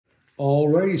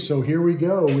Alrighty, so here we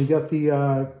go. We got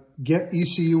the GET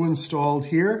ECU installed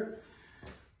here.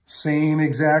 Same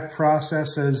exact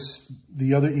process as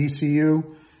the other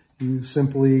ECU. You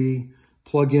simply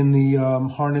plug in the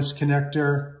harness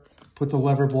connector, put the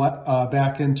lever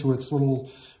back into its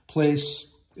little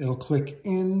place. It'll click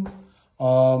in,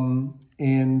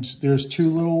 and there's two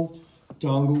little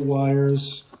dongle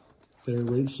wires. They're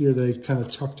right here. They're kind of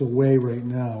tucked away right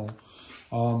now.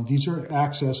 These are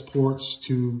access ports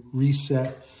to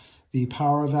reset the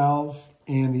power valve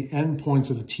and the end points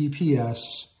of the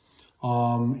TPS.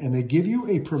 And they give you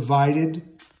a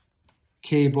provided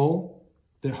cable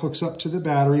that hooks up to the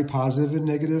battery, positive and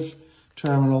negative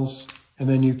terminals. And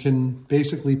then you can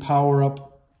basically power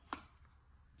up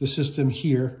the system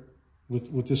here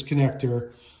with this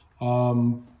connector.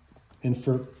 And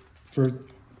for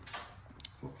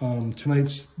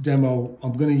tonight's demo,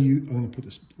 I'm gonna put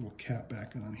this little cap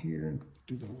back on here and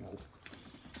do the little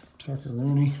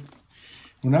tuckeroni.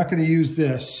 We're not gonna use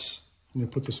this. I'm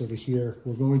gonna put this over here.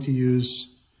 We're going to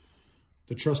use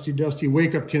the trusty dusty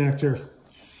wake up connector.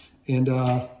 And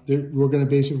we're gonna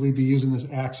basically be using this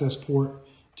access port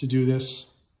to do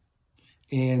this.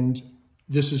 And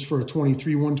this is for a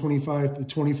 23, 125, the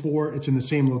 24. It's in the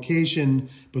same location,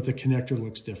 but the connector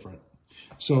looks different.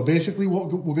 So basically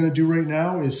what we're gonna do right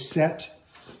now is set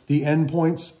the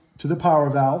endpoints to the power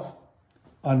valve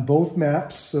on both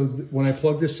maps. So when I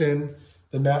plug this in,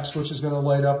 the map switch is gonna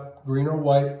light up green or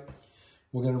white.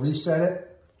 We're gonna reset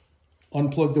it,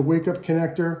 unplug the wake up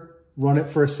connector, run it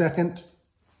for a second,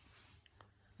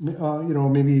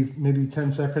 maybe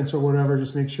 10 seconds or whatever,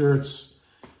 just make sure it's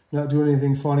not doing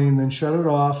anything funny, and then shut it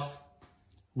off,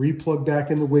 re-plug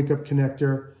back in the wake up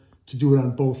connector to do it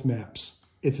on both maps.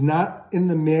 It's not in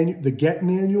the GET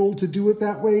manual to do it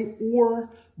that way,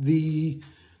 or the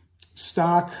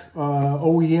stock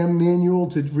OEM manual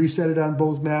to reset it on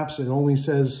both maps. It only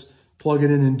says plug it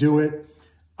in and do it.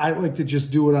 I like to just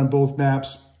do it on both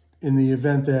maps in the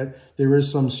event that there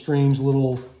is some strange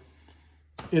little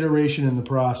iteration in the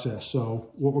process.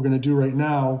 So what we're going to do right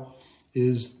now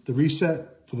is the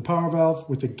reset for the power valve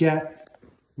with the GET,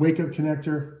 wake up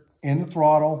connector, and the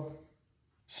throttle.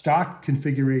 Stock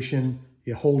configuration,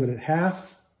 you hold it at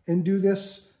half and do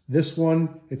this. This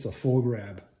one, it's a full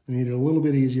grab. We made it a little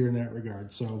bit easier in that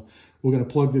regard. So we're going to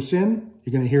plug this in.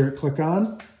 You're going to hear it click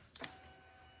on.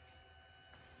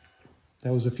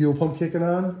 That was the fuel pump kicking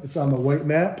on. It's on the white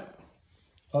map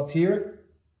up here.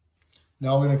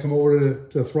 Now I'm going to come over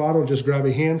to the throttle, just grab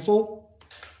a handful.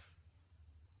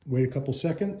 Wait a couple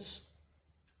seconds.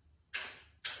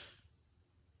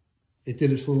 It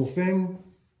did its little thing.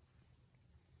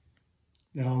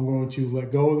 Now I'm going to let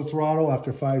go of the throttle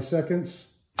after 5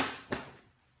 seconds.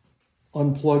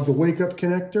 Unplug the wake up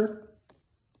connector.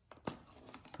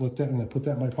 I'm going to put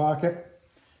that in my pocket.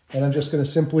 And I'm just going to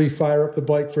simply fire up the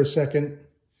bike for a second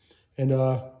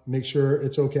and make sure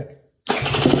it's okay.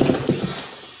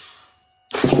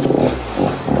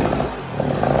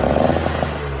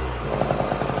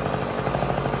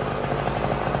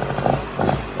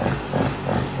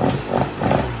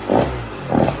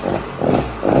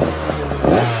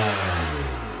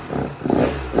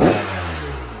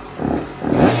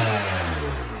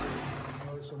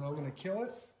 So now I'm going to kill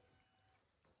it.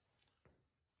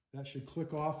 That should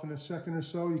click off in a second or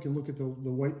so. You can look at the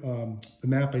white the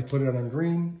map. I put it on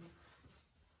green.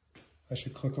 That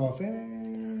should click off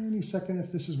any second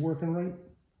if this is working right.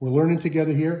 We're learning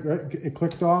together here. Right? It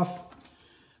clicked off.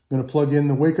 I'm going to plug in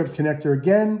the wake up connector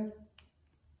again.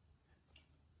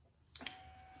 I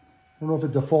don't know if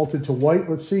it defaulted to white.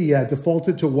 Let's see. Yeah, it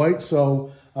defaulted to white.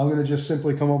 So I'm going to just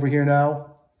simply come over here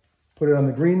now, put it on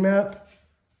the green map.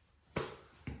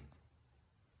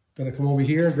 Gonna come over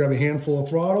here, grab a handful of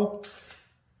throttle.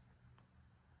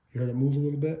 You heard it move a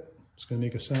little bit. It's gonna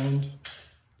make a sound.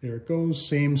 There it goes.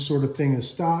 Same sort of thing as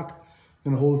stock.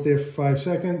 Gonna hold it there for 5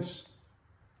 seconds.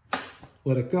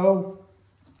 Let it go.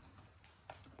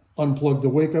 Unplug the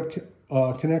wake up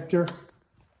connector.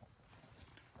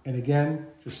 And again,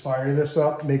 just fire this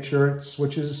up. Make sure it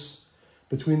switches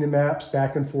between the maps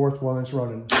back and forth while it's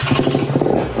running.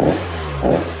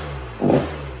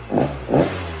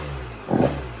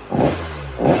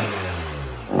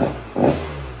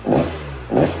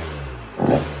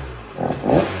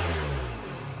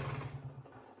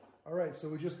 So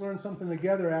we just learned something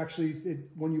together. Actually,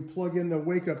 when you plug in the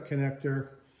wake up connector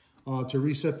to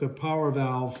reset the power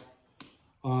valve,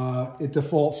 it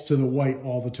defaults to the white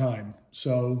all the time.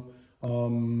 So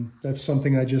that's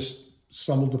something I just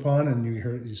stumbled upon, and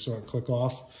you saw it click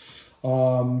off.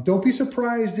 Don't be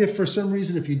surprised if for some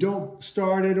reason, if you don't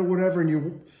start it or whatever,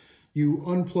 and you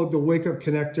unplug the wake up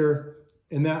connector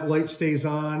and that light stays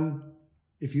on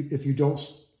if you don't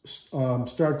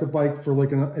start the bike for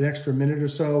like an extra minute or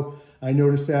so. I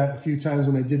noticed that a few times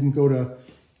when I didn't go to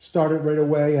start it right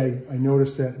away. I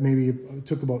noticed that maybe it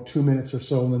took about 2 minutes or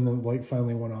so, and then the light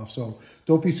finally went off. So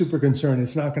don't be super concerned.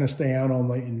 It's not going to stay on all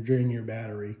night and drain your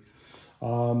battery.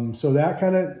 So that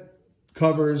kind of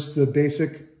covers the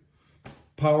basic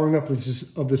powering up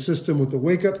of the system with the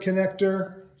wake up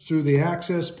connector through the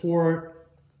access port.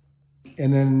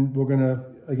 And then we're going to,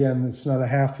 again, it's not a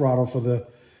half throttle for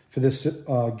this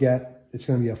GET. It's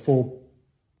going to be a full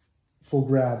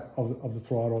grab of the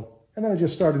throttle. And then I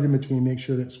just started in between, make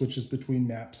sure that it switches between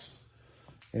maps.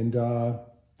 And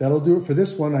that'll do it for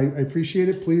this one. I appreciate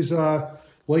it. Please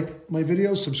like my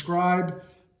videos, subscribe.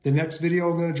 The next video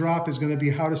I'm going to drop is going to be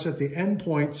how to set the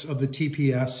endpoints of the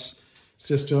TPS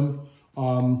system,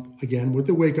 again, with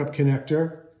the wake-up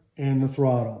connector and the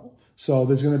throttle. So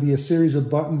there's going to be a series of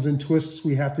buttons and twists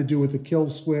we have to do with the kill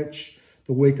switch,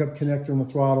 the wake-up connector, and the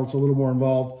throttle. It's a little more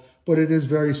involved, but it is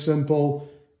very simple,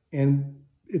 and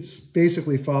it's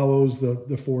basically follows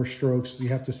the 4 strokes. You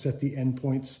have to set the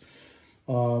endpoints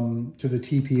to the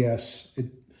TPS.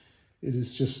 It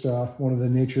is just one of the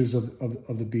natures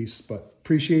of the beast. But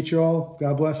appreciate you all.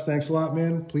 God bless. Thanks a lot,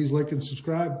 man. Please like and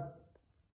subscribe.